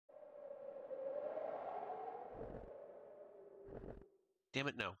Damn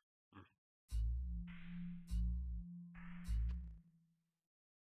it, no.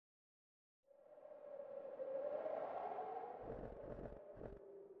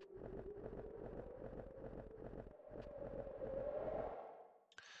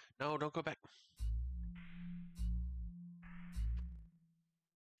 No, don't go back.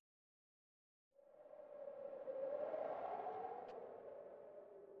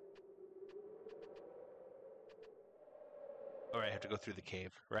 All right, I have to go through the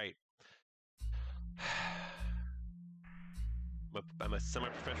cave. Right. I'm a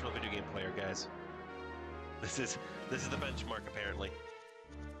semi-professional video game player, guys. This is the benchmark, apparently.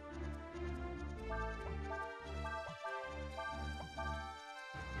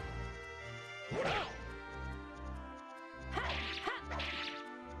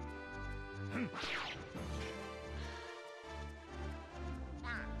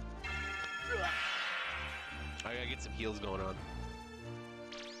 I gotta get some heals going on.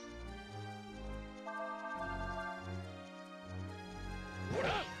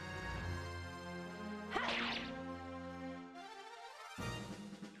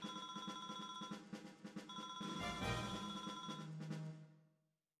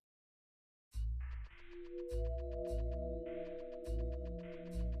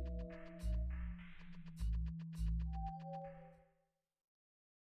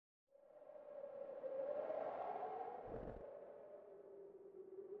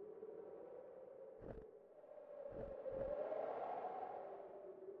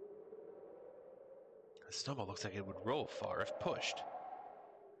 The snowball looks like it would roll far if pushed.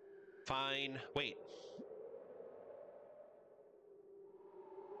 Fine. Wait.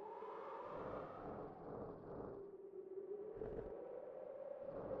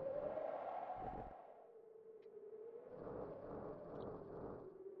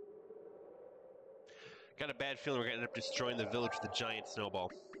 Got a bad feeling we're gonna end up destroying the village with a giant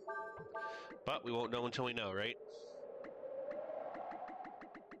snowball. But we won't know until we know, right?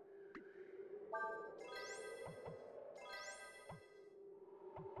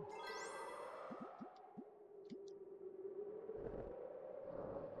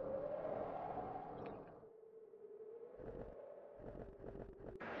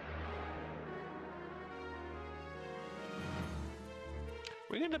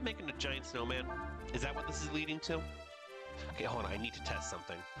 We're gonna end up making a giant snowman. Is that what this is leading to? Okay, hold on. I need to test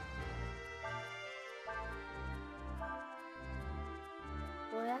something.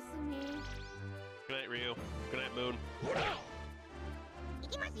 Good night, Ryu. Good night, Moon.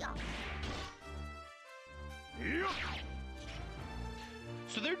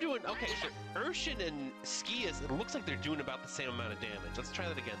 So they're doing... Okay, so Urshin and Skias, it looks like they're doing about the same amount of damage. Let's try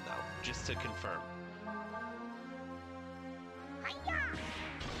that again, though, just to confirm.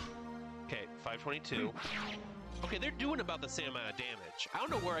 Okay, 522. Okay, they're doing about the same amount of damage. I don't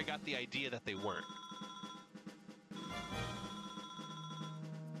know where I got the idea that they weren't.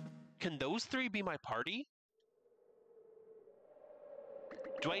 Can those three be my party?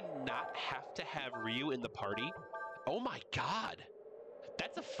 Do I not have to have Ryu in the party? Oh my god!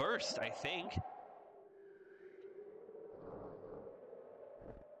 That's a first, I think.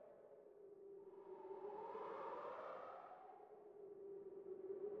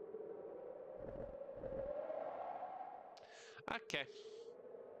 Okay.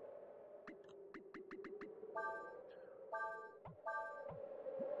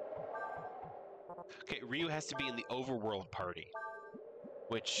 Okay, Ryu has to be in the overworld party.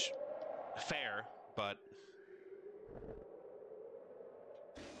 Which, fair, but...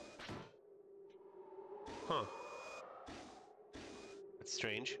 Huh. That's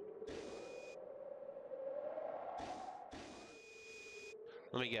strange.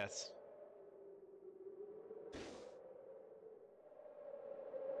 Let me guess.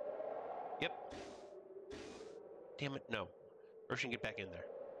 Yep. Damn it, no. Urshin, get back in there.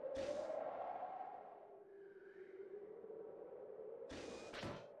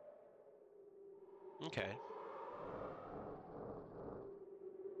 Okay.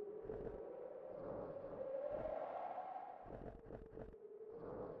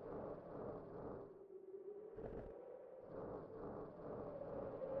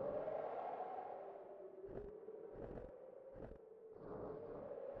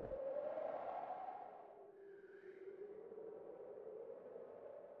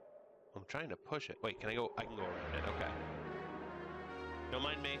 I'm trying to push it. Wait, can I go? I can go around it. Okay. Don't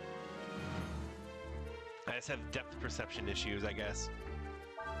mind me. I just have depth perception issues, I guess.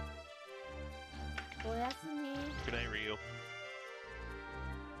 Good night, Ryu.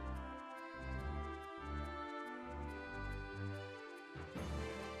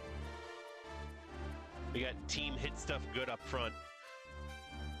 We got team hit stuff good up front.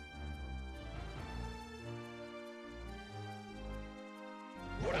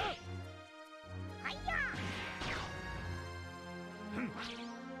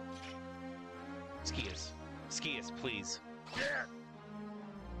 Skius. Skius, please.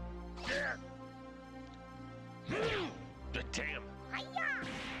 Damn!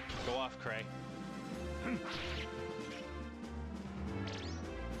 Go off, Cray.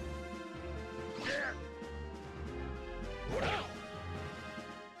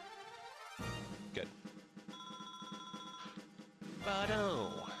 Good. But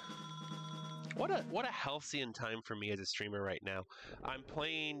oh. What a halcyon time for me as a streamer right now. I'm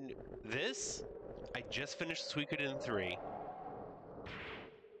playing this. I just finished Suikoden 3.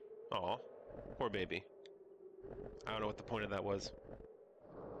 Aw, poor baby. I don't know what the point of that was.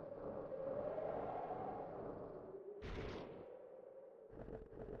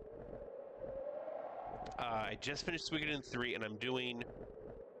 I just finished Suikoden 3, and I'm doing...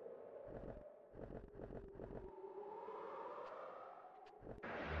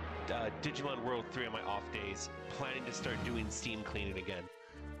 Digimon World 3 on my off days, planning to start doing Steam cleaning again.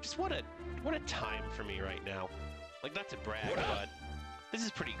 Just what a time for me right now. Like, not to brag, but this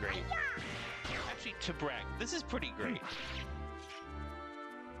is pretty great. Actually, to brag, this is pretty great.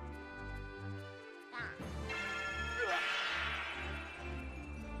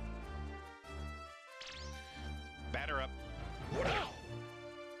 Batter up.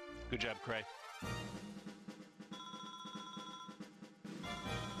 Good job, Cray.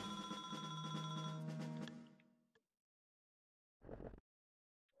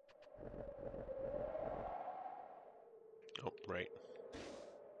 Oh, right.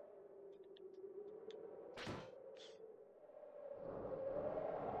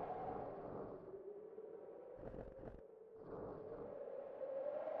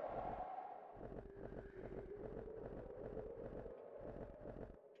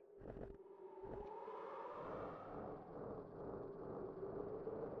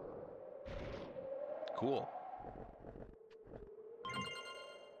 Cool.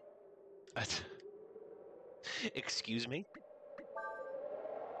 Excuse me?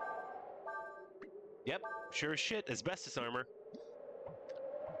 Yep, sure as shit, asbestos armor.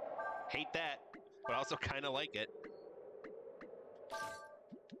 Hate that, but also kind of like it.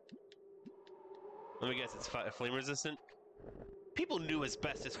 Let me guess, it's flame resistant? People knew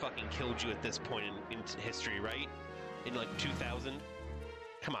asbestos fucking killed you at this point in history, right? In like 2000?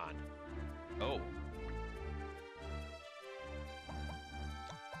 Come on. Oh.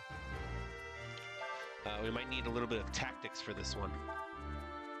 We might need a little bit of tactics for this one.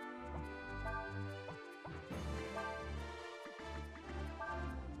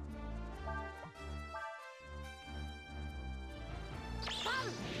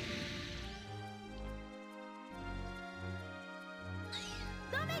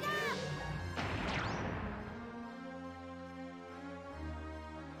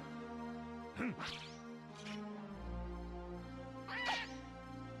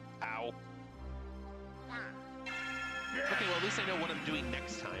 Ow. Okay, well, at least I know what I'm doing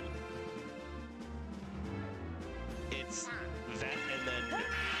next time. It's that and then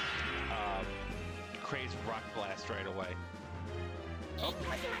Cray's Rock Blast right away. Oh.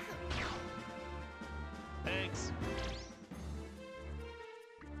 Thanks.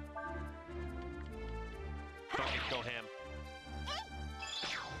 Fuck it, go ham.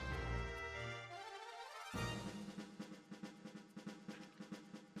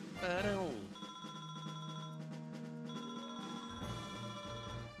 I don't.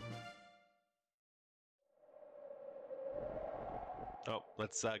 Oh,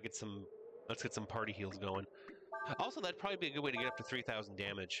 let's get some party heals going. Also, that'd probably be a good way to get up to 3,000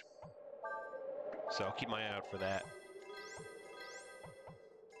 damage. So I'll keep my eye out for that.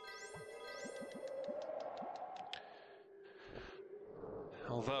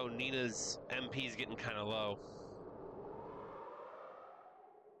 Although Nina's MP is getting kind of low.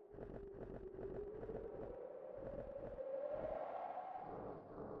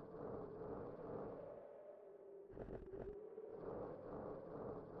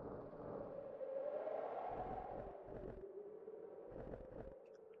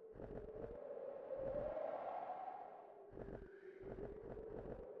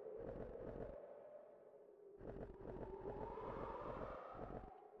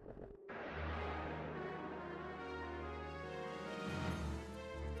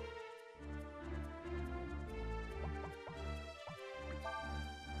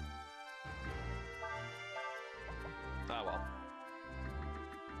 Ah, well.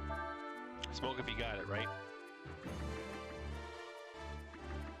 Smoke if you got it, right?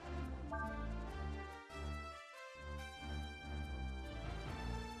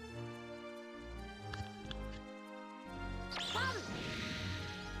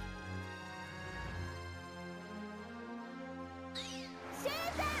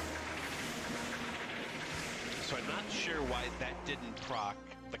 sure why that didn't proc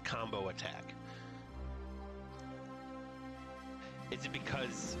the combo attack. Is it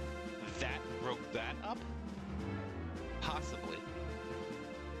because that broke that up? Possibly.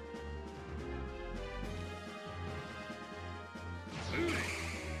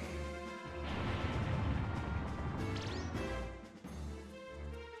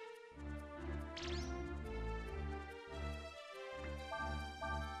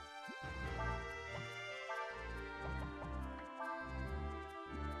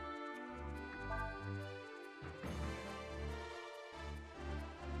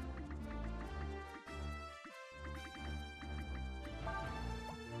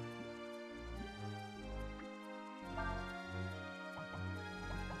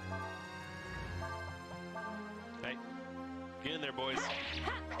 Hey, get in there, boys.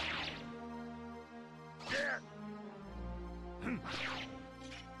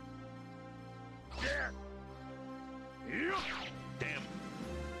 Damn.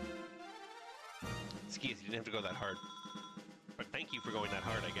 Skis, you didn't have to go that hard. But thank you for going that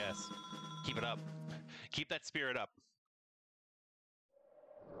hard, I guess. Keep it up. Keep that spirit up.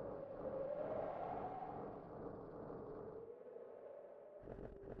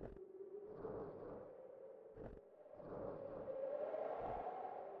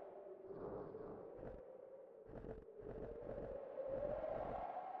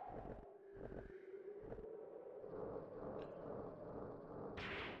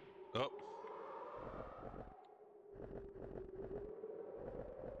 Oh.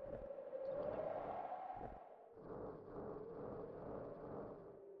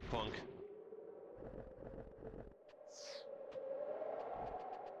 Plunk.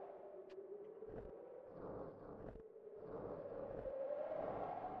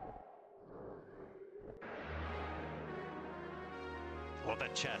 I want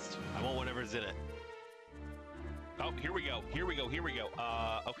that chest. I want whatever's in it. Oh, here we go. Here we go. Here we go.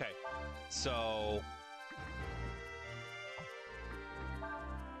 Okay. So...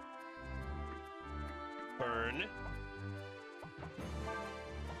 burn.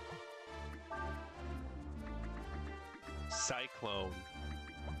 Cyclone.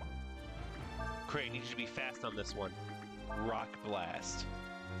 Cray, I need you to be fast on this one. Rock Blast.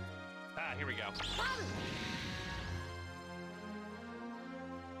 Ah, here we go.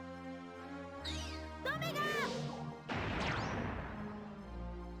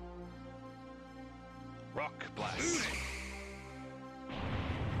 Rock Blast.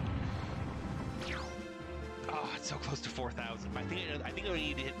 Oh, it's so close to 4,000. I think I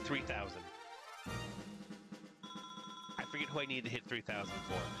need to hit 3,000. I forget who I need to hit 3,000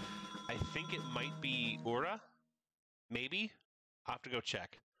 for. I think it might be Ura? Maybe? I'll have to go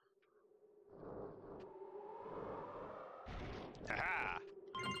check. Aha!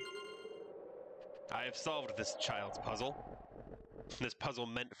 I have solved this child's puzzle. This puzzle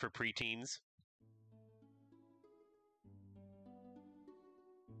meant for preteens.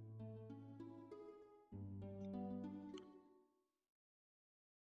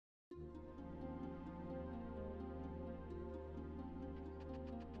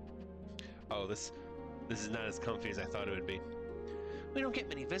 Oh, this is not as comfy as I thought it would be. We don't get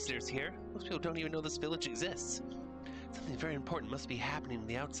many visitors here. Most people don't even know this village exists. Something very important must be happening in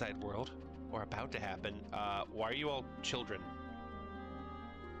the outside world. Or about to happen. Why are you all children?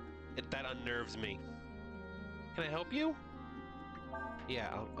 That unnerves me. Can I help you?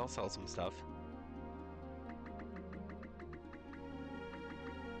 Yeah, I'll sell some stuff.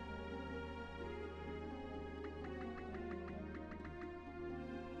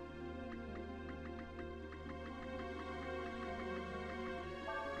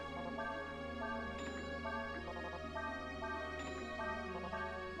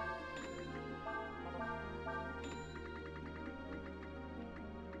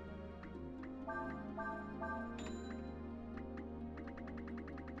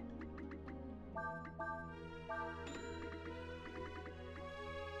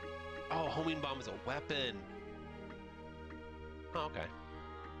 Oh, homing bomb is a weapon. Oh, okay.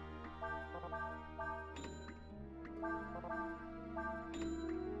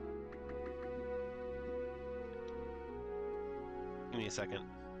 Give me a second.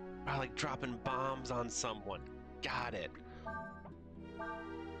 I like dropping bombs on someone. Got it.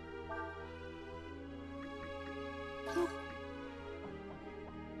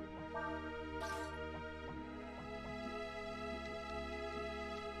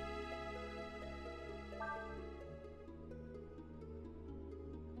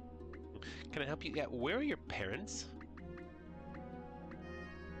 Can I help you? Yeah, where are your parents?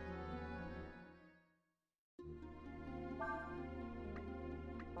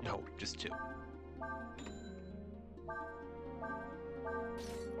 No, just two.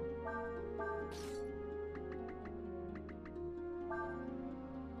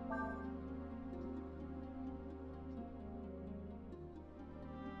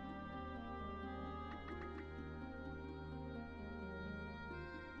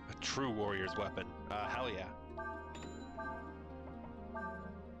 A true warrior's weapon. Hell yeah.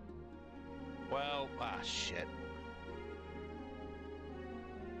 Well, shit.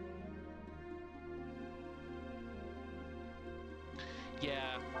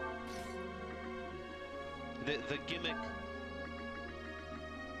 Yeah. The gimmick...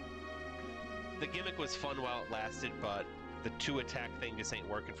 The gimmick was fun while it lasted, but the 2-attack thing just ain't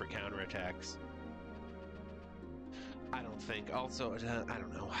working for counterattacks. I don't think. Also, I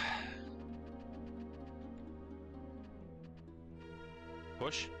don't know.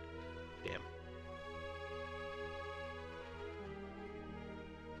 Push? Damn.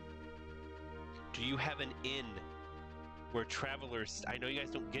 Do you have an inn where travelers... I know you guys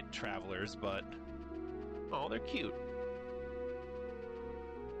don't get travelers, but... Oh, they're cute.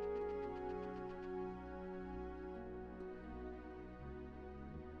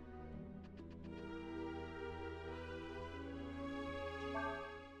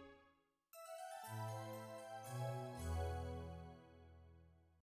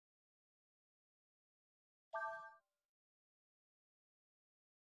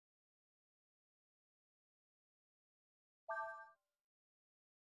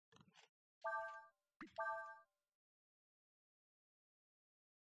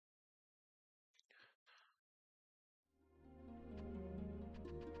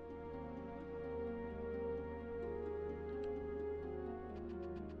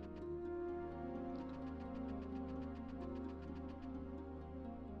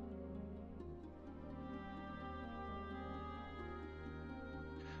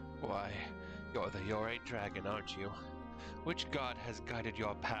 Why, you're the Yore dragon, aren't you? Which god has guided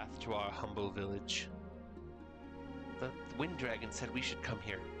your path to our humble village? The wind dragon said we should come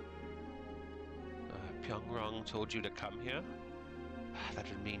here. Pyongrong told you to come here? That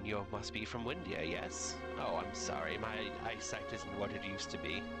would mean you must be from Windia, yes? Oh, I'm sorry, my eyesight isn't what it used to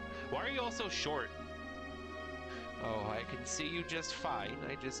be. Why are you all so short? Oh, I can see you just fine.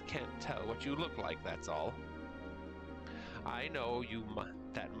 I just can't tell what you look like, that's all. I know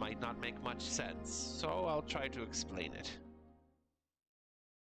that might not make much sense, so I'll try to explain it.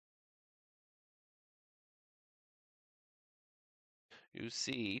 You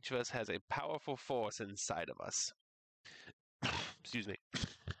see, each of us has a powerful force inside of us. Excuse me.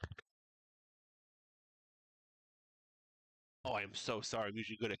 Oh, I am so sorry. I'm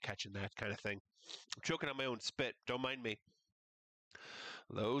usually good at catching that kind of thing. I'm choking on my own spit. Don't mind me.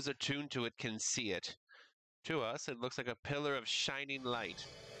 Those attuned to it can see it. To us, it looks like a pillar of shining light.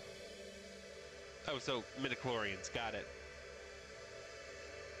 Oh, so midichlorians. Got it.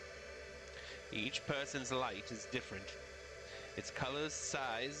 Each person's light is different. Its colors,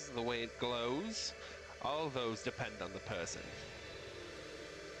 size, the way it glows, all those depend on the person.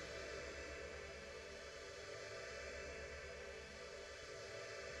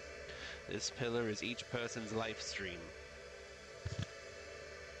 This pillar is each person's life stream.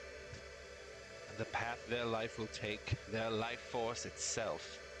 The path their life will take, their life force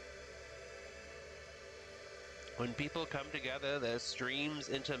itself. When people come together, their streams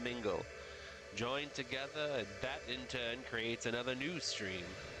intermingle. Join together, and that in turn creates another new stream.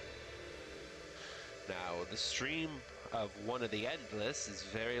 Now, the stream of one of the Endless is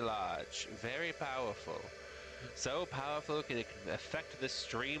very large, very powerful. So powerful it can affect the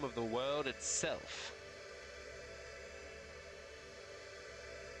stream of the world itself.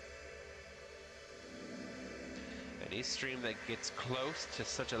 Any stream that gets close to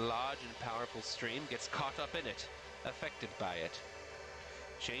such a large and powerful stream gets caught up in it, affected by it,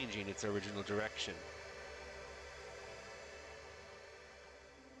 changing its original direction.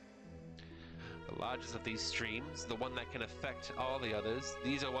 The largest of these streams, the one that can affect all the others,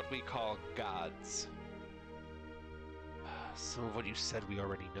 these are what we call gods. Some of what you said we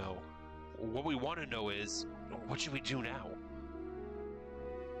already know. What we want to know is, what should we do now?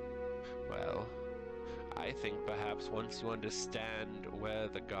 Well, I think perhaps once you understand where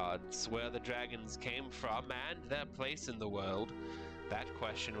the dragons came from and their place in the world, that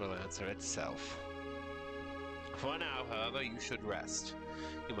question will answer itself. For now, however, you should rest.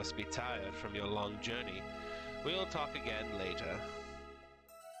 You must be tired from your long journey. We'll talk again later.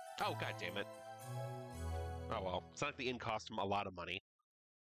 Oh, god damn it. Oh well, it's not like the inn cost him a lot of money.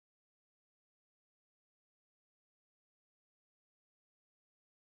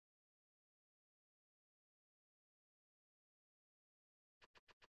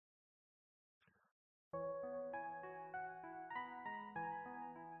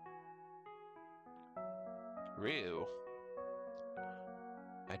 Ryu.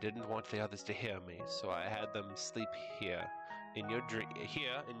 I didn't want the others to hear me, so I had them sleep here. In your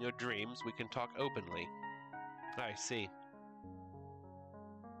dreams, we can talk openly. I see.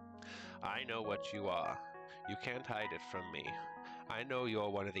 I know what you are. You can't hide it from me. I know you're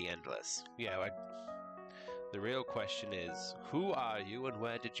one of the Endless. Yeah, the real question is, who are you and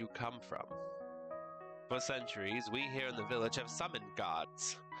where did you come from? For centuries, we here in the village have summoned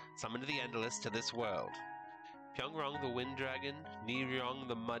gods. Summoned the Endless to this world. Pyongrong the Wind Dragon, Niryong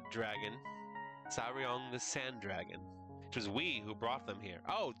the Mud Dragon, Saryong the Sand Dragon. It was we who brought them here.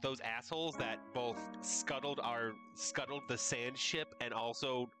 Oh, those assholes that both scuttled the sand ship and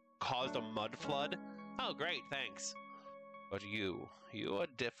also caused a mud flood? Oh, great, thanks. But you are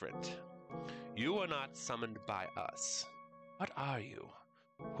different. You are not summoned by us. What are you?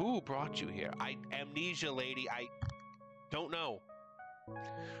 Who brought you here? Amnesia lady, I don't know.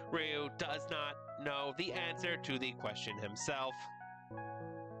 Ryu does not know the answer to the question himself.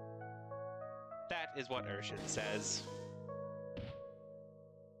 That is what Urshan says.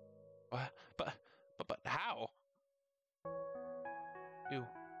 What? But how?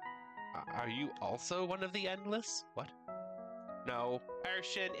 Are you also one of the Endless? What? No,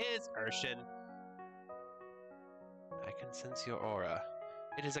 Urshan is Urshan. I can sense your aura.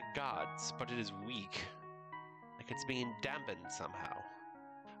 It is a god's, but it is weak. Like it's being dampened somehow.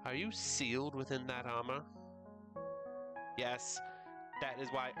 Are you sealed within that armor? Yes, that is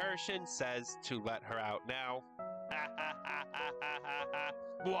why Urshan says to let her out now.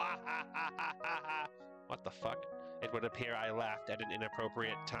 What the fuck? It would appear I laughed at an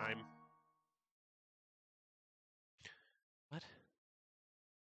inappropriate time. What?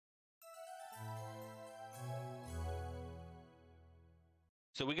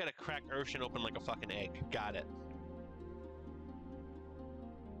 So we gotta crack Urshan open like a fucking egg. Got it.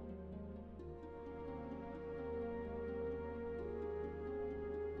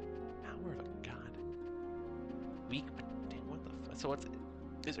 Power of a god. Weak, but damn, what the fuck? So what's...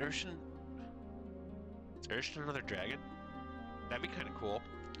 Is Urshan another dragon? That'd be kind of cool.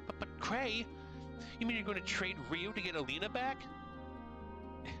 But Cray, you mean you're going to trade Ryu to get Alina back?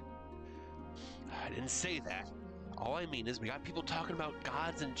 I didn't say that. All I mean is we got people talking about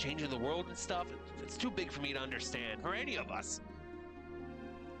gods and changing the world and stuff. It's too big for me to understand, or any of us.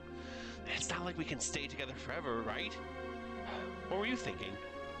 It's not like we can stay together forever, right? What were you thinking?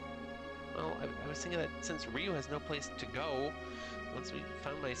 Well, I was thinking that since Ryu has no place to go, once we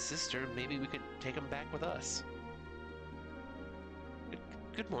found my sister, maybe we could take him back with us.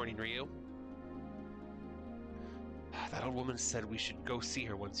 Good morning, Ryu. That old woman said we should go see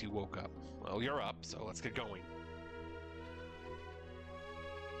her once you woke up. Well, you're up, so let's get going.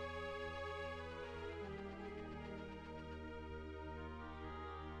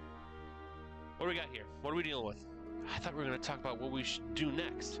 What do we got here? What are we dealing with? I thought we were going to talk about what we should do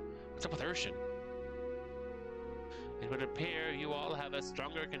next. What's up with Urshan? It would appear you all have a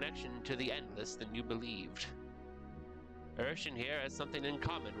stronger connection to the Endless than you believed. Urshan here has something in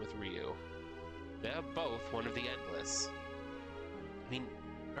common with Ryu. They're both one of the Endless. I mean,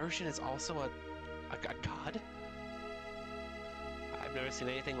 Urshan is also a god? I've never seen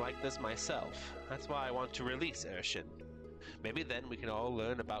anything like this myself. That's why I want to release Urshan. Maybe then we can all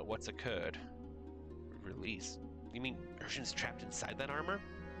learn about what's occurred. Release? You mean Urshan's trapped inside that armor?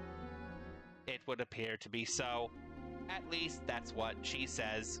 It would appear to be so. At least that's what she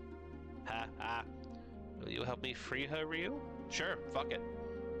says. Ha ha. Will you help me free her, Ryu? Sure, fuck it.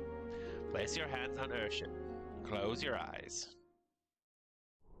 Place your hands on Urshan. Close your eyes.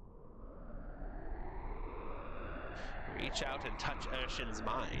 Reach out and touch Urshan's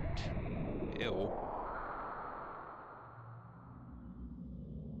mind. Ew.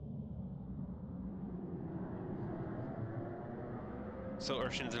 So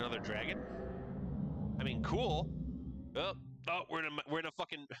Urshan's another dragon? I mean, cool. Oh, we're in a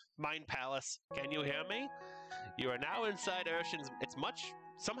fucking mind palace. Can you hear me? You are now inside Urshan's. It's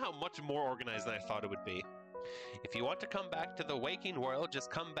somehow much more organized than I thought it would be. If you want to come back to the waking world, just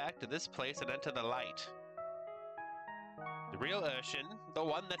come back to this place and enter the light. The real Urshan, the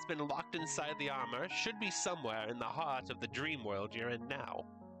one that's been locked inside the armor, should be somewhere in the heart of the dream world you're in now.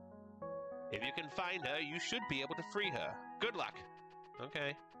 If you can find her, you should be able to free her. Good luck.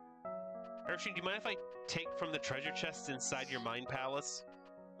 Okay. Urshan, do you mind if I take from the treasure chests inside your mind palace?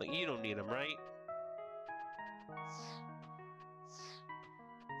 Like, you don't need them, right?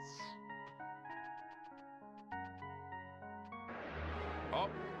 Oh.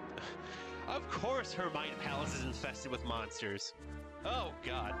 Of course her mind palace is infested with monsters. Oh,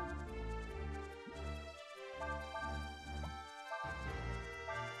 God.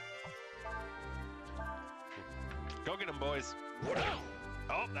 Go get him, boys.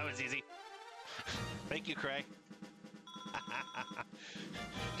 Oh, that was easy. Thank you, Cray.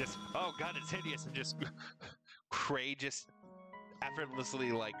 Just, oh god, it's hideous, and just Cray just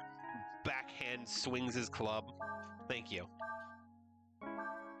effortlessly, like, backhand swings his club. Thank you.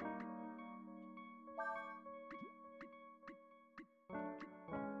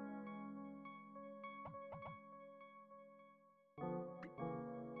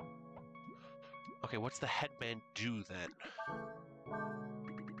 Okay, what's the headband do then?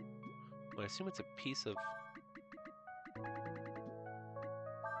 Well, I assume it's a piece of...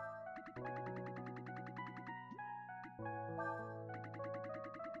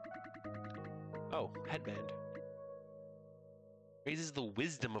 Oh, headband. Raises the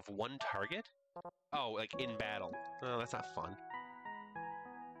wisdom of one target? Oh, like in battle. Oh, that's not fun.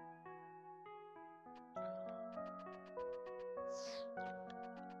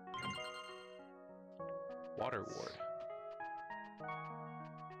 Water ward.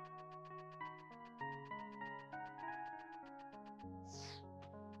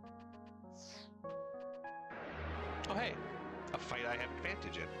 Oh, hey. A fight I have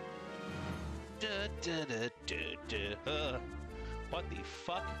advantage in. What the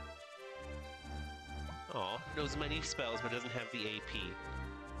fuck? Aw, knows many spells but doesn't have the AP.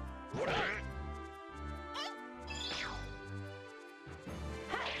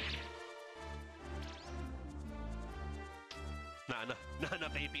 Not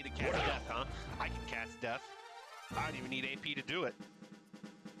enough AP to cast death, huh? I can cast death. I don't even need AP to do it.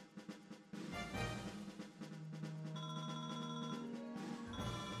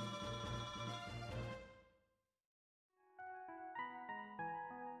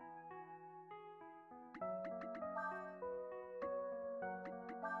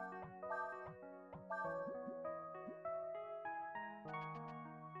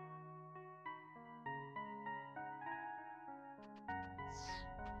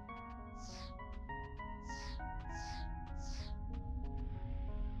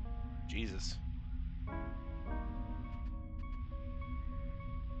 Jesus.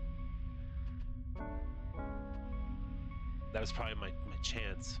 That was probably my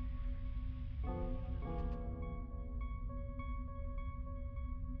chance.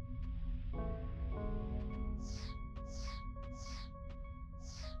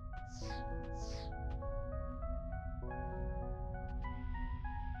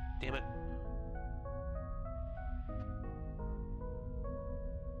 Damn it.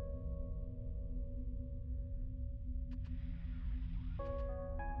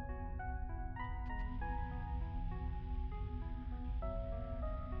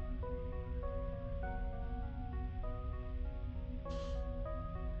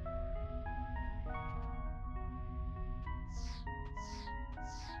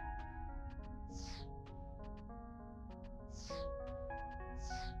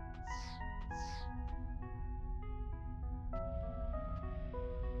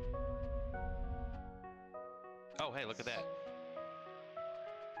 Oh, hey, look at that.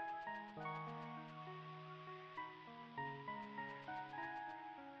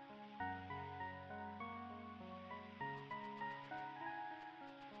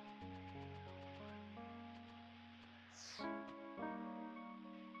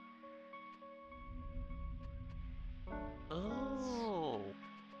 Oh.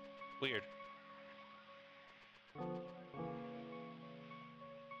 Weird.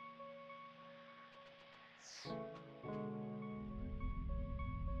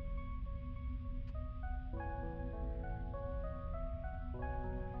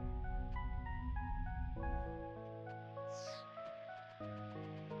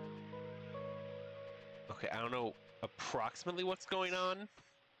 Okay, I don't know approximately what's going on.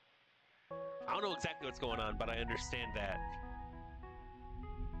 I don't know exactly what's going on, but I understand that.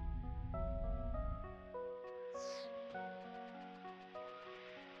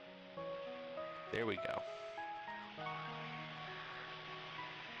 There we go.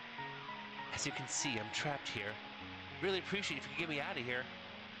 As you can see, I'm trapped here. Really appreciate it if you could get me out of here.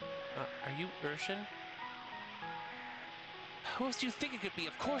 Are you Urshan? Who else do you think it could be?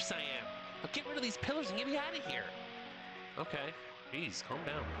 Of course I am. Now get rid of these pillars and get me out of here. Okay. Jeez, calm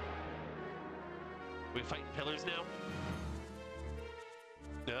down. We fighting pillars now?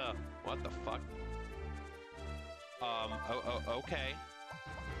 Ugh, what the fuck? Okay.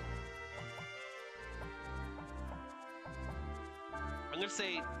 I'm gonna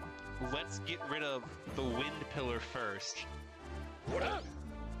say, let's get rid of the wind pillar first. What up?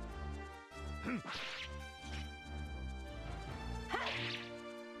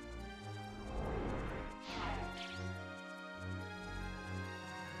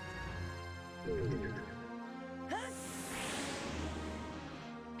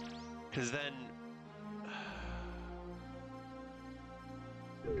 Because then...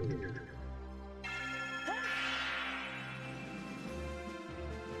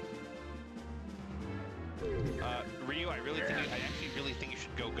 Ryu, I actually really think you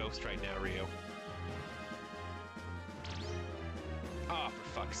should go Ghost right now, Ryu. Oh,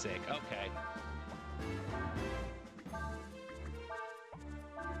 for fuck's sake. Okay.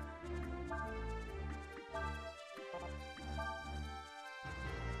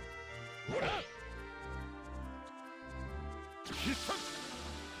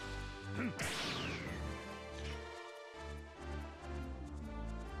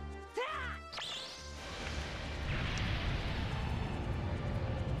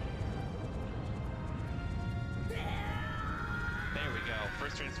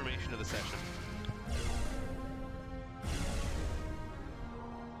 First transformation of the session.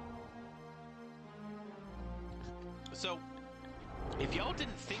 So, if y'all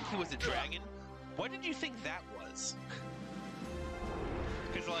didn't think he was a dragon, what did you think that was?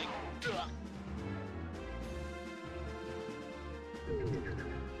 Because, like...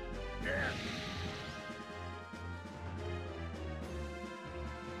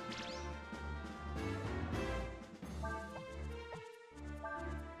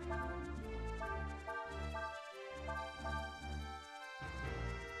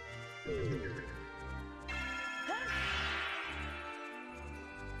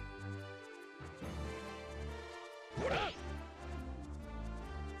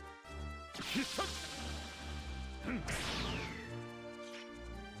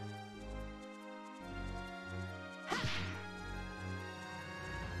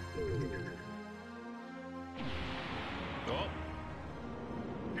 Oh.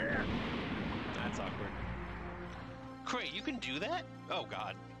 That's awkward. Cray, you can do that? Oh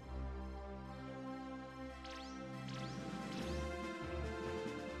god.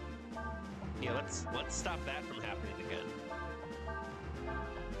 Yeah, let's stop that from happening again.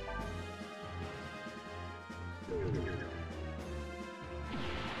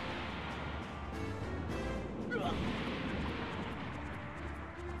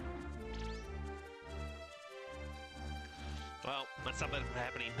 Well, let's stop that from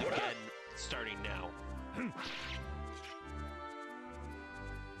happening again, starting now.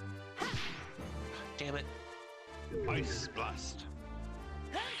 Damn it. Ice Blast.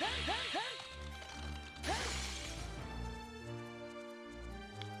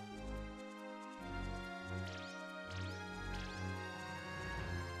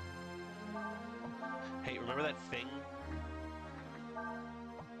 Hey, remember that thing?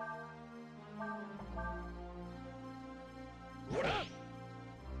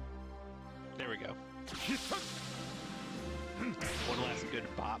 There we go. One last good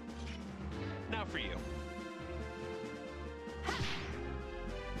bop. Now for you.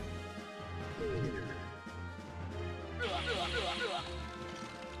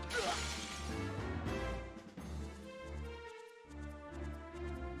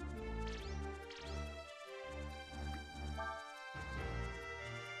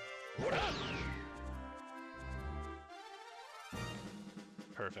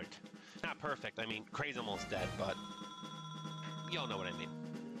 Perfect. Not perfect, I mean, Cray's almost dead, but y'all know what I mean.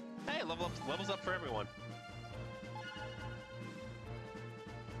 Hey, levels up for everyone.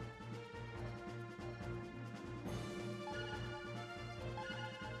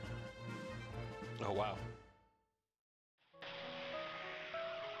 Oh, wow.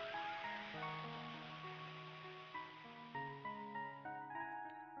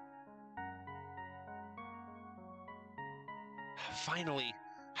 Finally!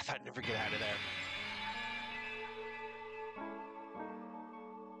 I thought I'd never get out of there.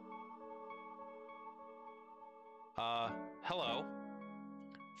 Hello.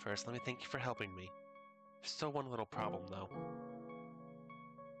 First, let me thank you for helping me. There's still one little problem, though.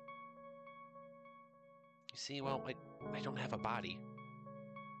 You see, well, I don't have a body.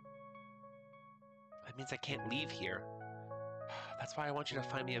 That means I can't leave here. That's why I want you to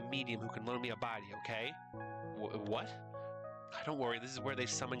find me a medium who can loan me a body, okay? What? Don't worry, this is where they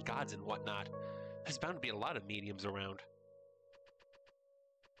summon gods and whatnot. There's bound to be a lot of mediums around.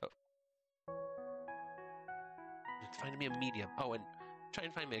 Oh. Find me a medium. Oh, and try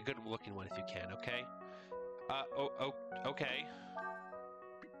and find me a good-looking one if you can, okay? Okay.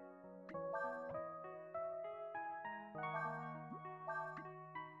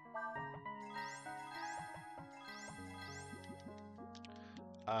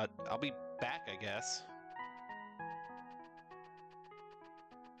 I'll be back, I guess.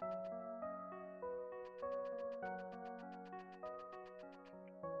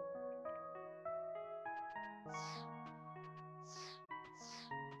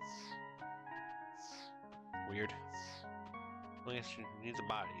 weird. Well, I guess she needs a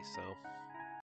body, so